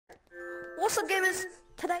What's up, gamers?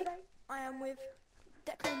 Today I am with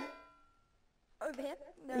Declan over here,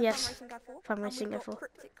 the Yes, Fun Racing Guy 4. Fun Racing Guy 4.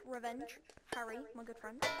 Cryptic Revenge, Harry, my good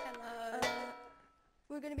friend. Hello.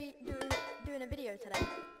 We're going to be doing a video today.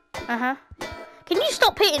 Can you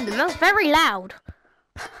stop hitting them? That's very loud.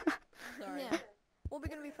 Sorry. Yeah. What are we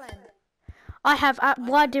going to be playing? I have.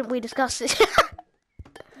 Why didn't we discuss this?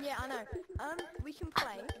 Yeah, I know. We can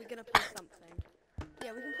play. We're going to play something.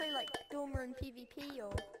 Yeah, we can play like Dormer and PvP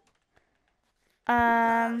or.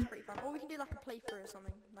 That's pretty fun. Or we can do like a playthrough or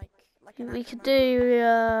something. Like we could do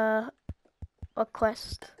a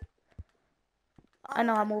quest. I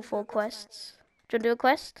know I'm all for quests. Do you want to do a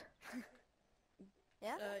quest?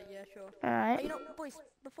 Yeah? Yeah, sure. Alright. You know, boys,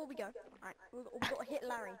 before we go, alright, we've got to hit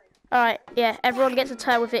Larry. Alright, yeah, everyone gets a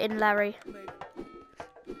turn with it in Larry.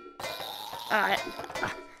 Alright.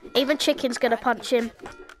 Even Chicken's gonna punch him.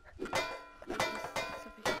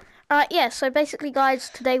 Alright, yeah, so basically, guys,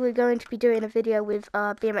 today we're going to be doing a video with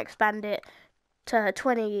BMX Bandit to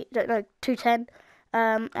 210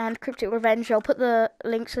 and Cryptic Revenge. I'll put the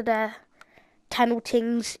links to their channel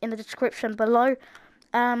things in the description below.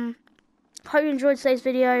 Hope you enjoyed today's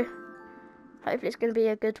video. Hopefully it's going to be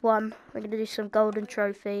a good one. We're going to do some golden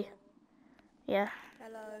trophy. Yeah.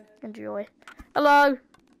 Hello. Enjoy. Hello.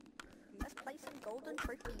 Let's play some golden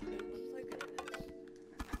trophy. So good at this.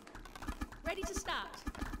 Ready to start.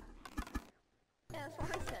 Yeah, that's what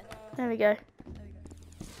I said. There we go.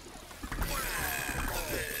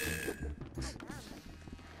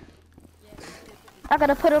 I'm going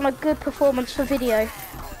to put on a good performance for video.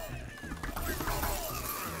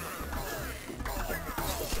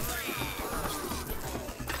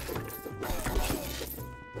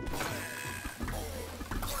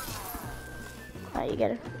 There you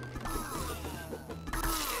get it.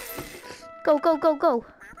 Go, go, go, go.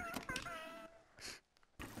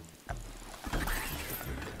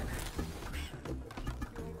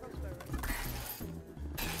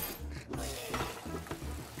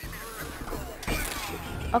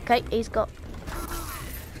 Okay, he's got.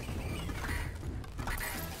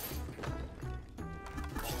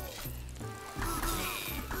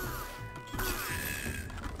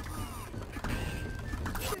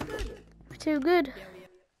 Too good.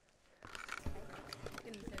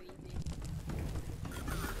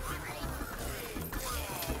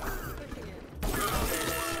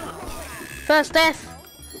 First death.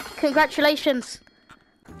 Congratulations.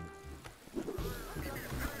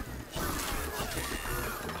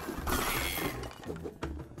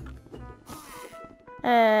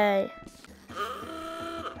 Hey.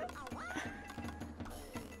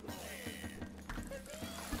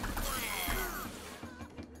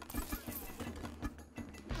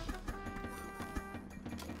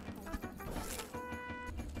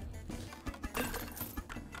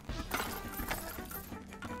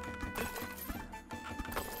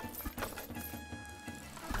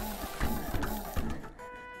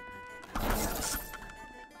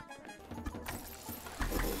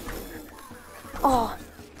 Oh.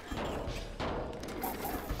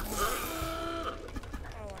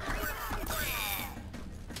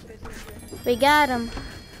 We got him.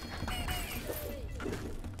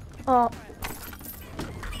 Oh.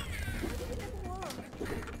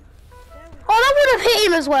 Oh, that would have hit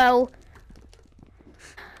him as well.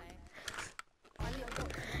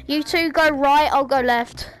 You two go right, I'll go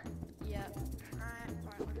left.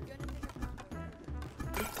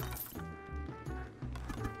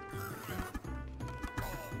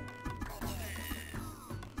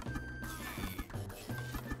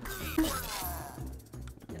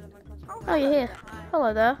 Oh, you're here.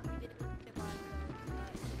 Hello there.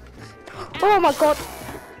 Oh my god.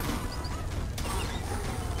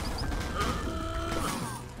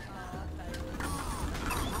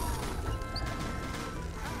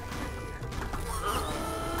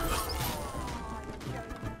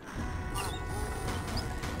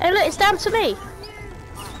 Hey look, it's down to me.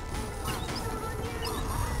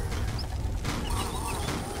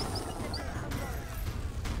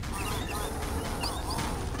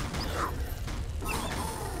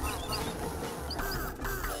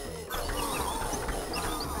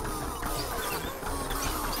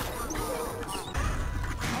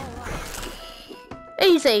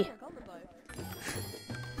 Easy.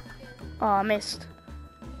 Oh, I missed.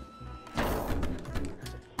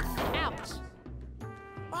 Out.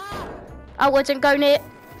 I wouldn't go near.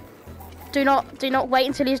 Do not wait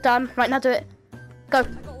until he's done. Right now, do it. Go.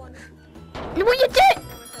 What you did?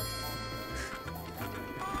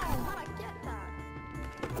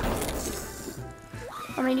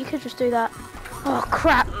 I mean, you could just do that. Oh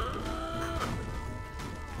crap.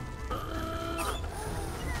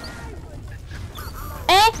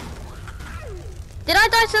 Did I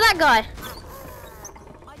die to that guy?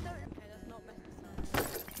 I don't. Okay, that's not best.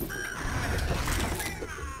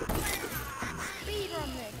 Speed run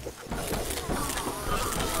this.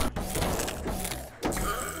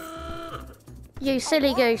 You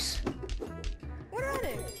silly goose. What did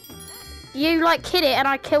I do? You like hit it and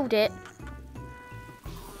I killed it.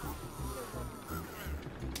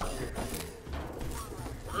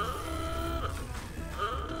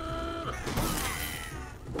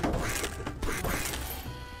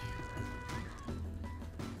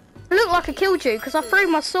 It looked like I killed you because I threw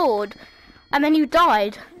my sword and then you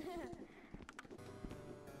died.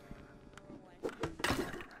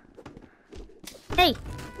 Hey.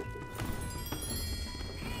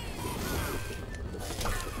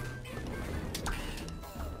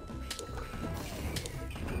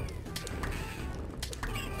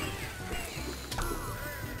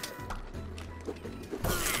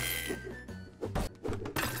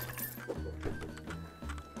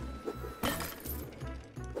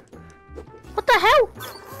 What the hell?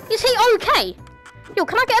 Is he okay? Yo,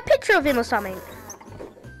 can I get a picture of him or something?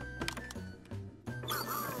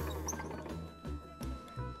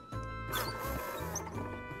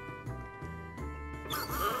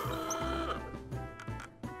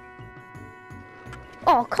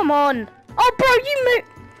 Oh, come on. Oh, bro, you moved.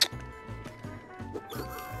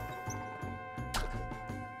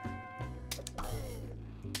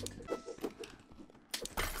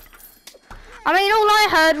 I mean, all I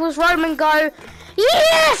heard was Roman go,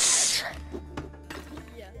 yes!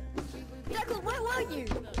 Yeah. Declan, where were you?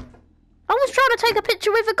 I was trying to take a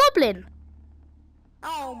picture with a goblin.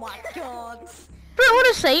 Oh my god. But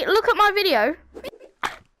honestly, look at my video.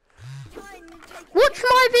 Watch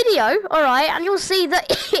my video, alright, and you'll see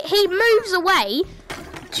that he moves away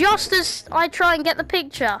just as I try and get the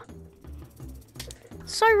picture.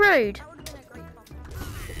 So rude. That would have been a great fun.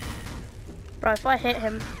 Bro, if I hit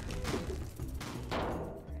him.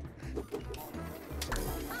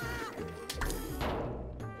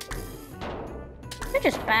 You're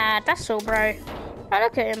just bad, that's all, bro. Oh,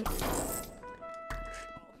 look at him.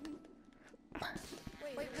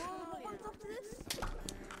 Wait, what one's after this?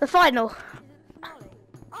 The final. Finale.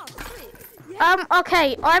 Oh, sweet. Yeah.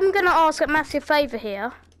 Okay, I'm gonna ask a massive favour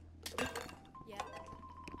here. Yeah.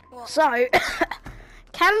 What? So,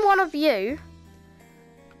 can one of you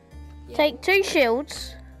Yeah. take 2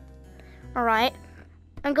 shields, alright,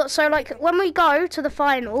 and got, so like, when we go to the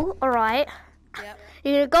final, alright, Yep.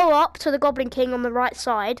 you're gonna go up to the Goblin King on the right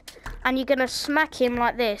side, and you're gonna smack him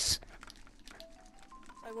like this.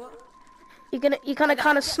 Like what? You're gonna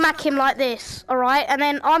kind of smack him like this, alright, and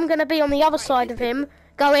then I'm gonna be on the other side of him,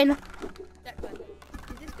 going, Declan,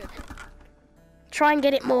 is this good? try and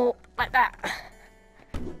get it more like that.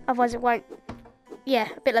 Otherwise it won't, yeah,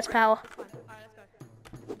 a bit less power. Fine. Alright,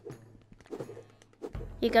 let's go.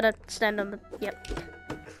 You gotta stand on the, yep.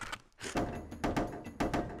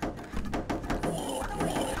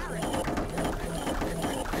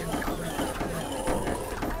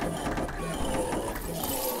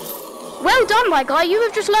 Well done, my guy, you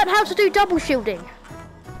have just learned how to do double shielding.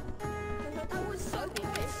 That was so epic.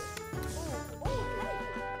 Oh,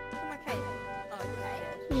 okay. My cape.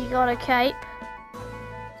 Okay. You got a cape.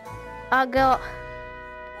 I got, Wow,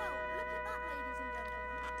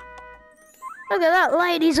 look at that,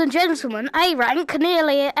 ladies and gentlemen. look at that, ladies and gentlemen. A rank,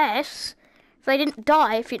 nearly a S. If they didn't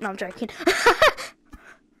die, if you, no, I'm joking.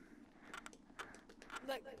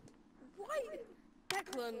 Like, why?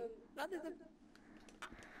 Declan, that is a...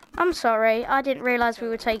 I'm sorry, I didn't realise we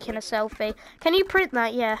were taking a selfie. Can you print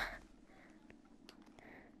that? Yeah.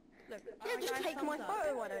 Look, yeah, just take my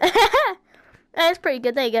photo, why don't you? That's pretty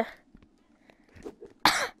good, there you go.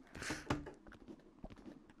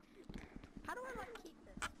 How do I, like, keep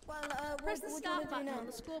this? Well, Press the what do you start want to do button now? on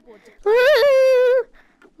the scoreboard to Woo!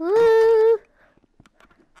 Woo!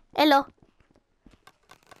 Hello.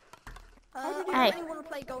 I Hey. really want to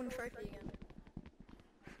play Golden Trophy again.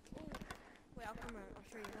 Ooh. Wait, I'll come around. I'll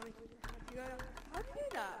show you. How do you do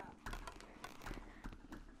that?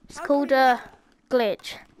 It's How do called you do a that?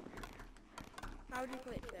 glitch. How do you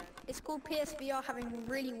glitch there? It's called PSVR having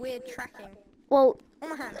really weird tracking. Well, On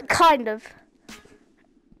my hand. kind of.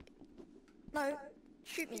 No,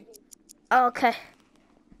 shoot me. Oh, okay.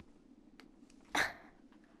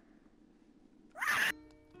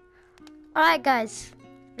 Alright guys,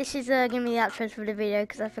 this is gonna be the outro for the video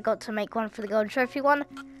because I forgot to make one for the Golden Trophy one.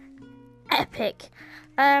 Epic.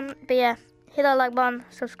 But yeah, hit that like button,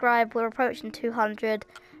 subscribe, we're approaching 200.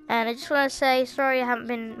 And I just want to say, sorry I haven't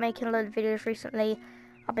been making a load of videos recently.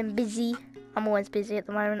 I've been busy. I'm always busy at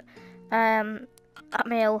the moment. I'm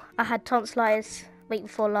ill. I had tonsillitis week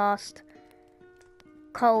before last.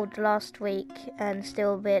 cold last week and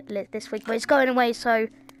still a bit lit this week, but it's going away, so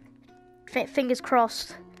fingers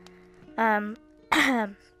crossed. Yeah,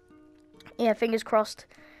 fingers crossed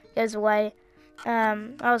goes away.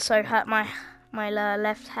 I also hurt my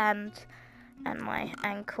left hand and my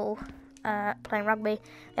ankle playing rugby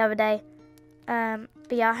the other day. But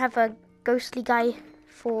yeah, I have a ghostly guy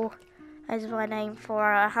as my name for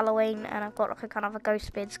Halloween, and I've got like a kind of a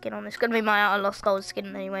ghost beard skin on. It's gonna be my lost gold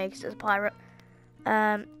skin anyway, because it's a pirate.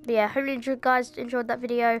 But yeah, hopefully you guys enjoyed that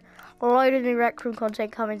video. A load of new Rec Room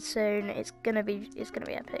content coming soon. It's gonna be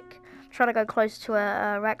epic. I'm trying to go close to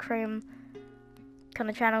a Rec Room kind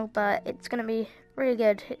of channel, but it's gonna be really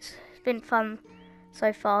good. It's been fun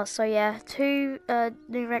so far. So yeah, 2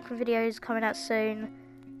 new Rec Room videos coming out soon.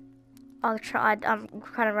 I'm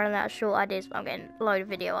kind of running out of short ideas, but I'm getting a load of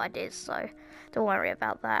video ideas, so don't worry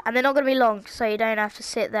about that. And they're not going to be long, so you don't have to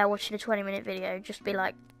sit there watching a 20-minute video. Just be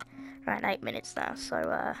like around 8 minutes now,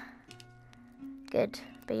 so good.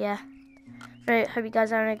 But yeah, hope you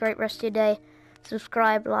guys are having a great rest of your day.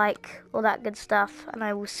 Subscribe, like, all that good stuff, and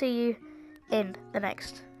I will see you in the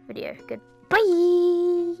next video.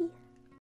 Goodbye!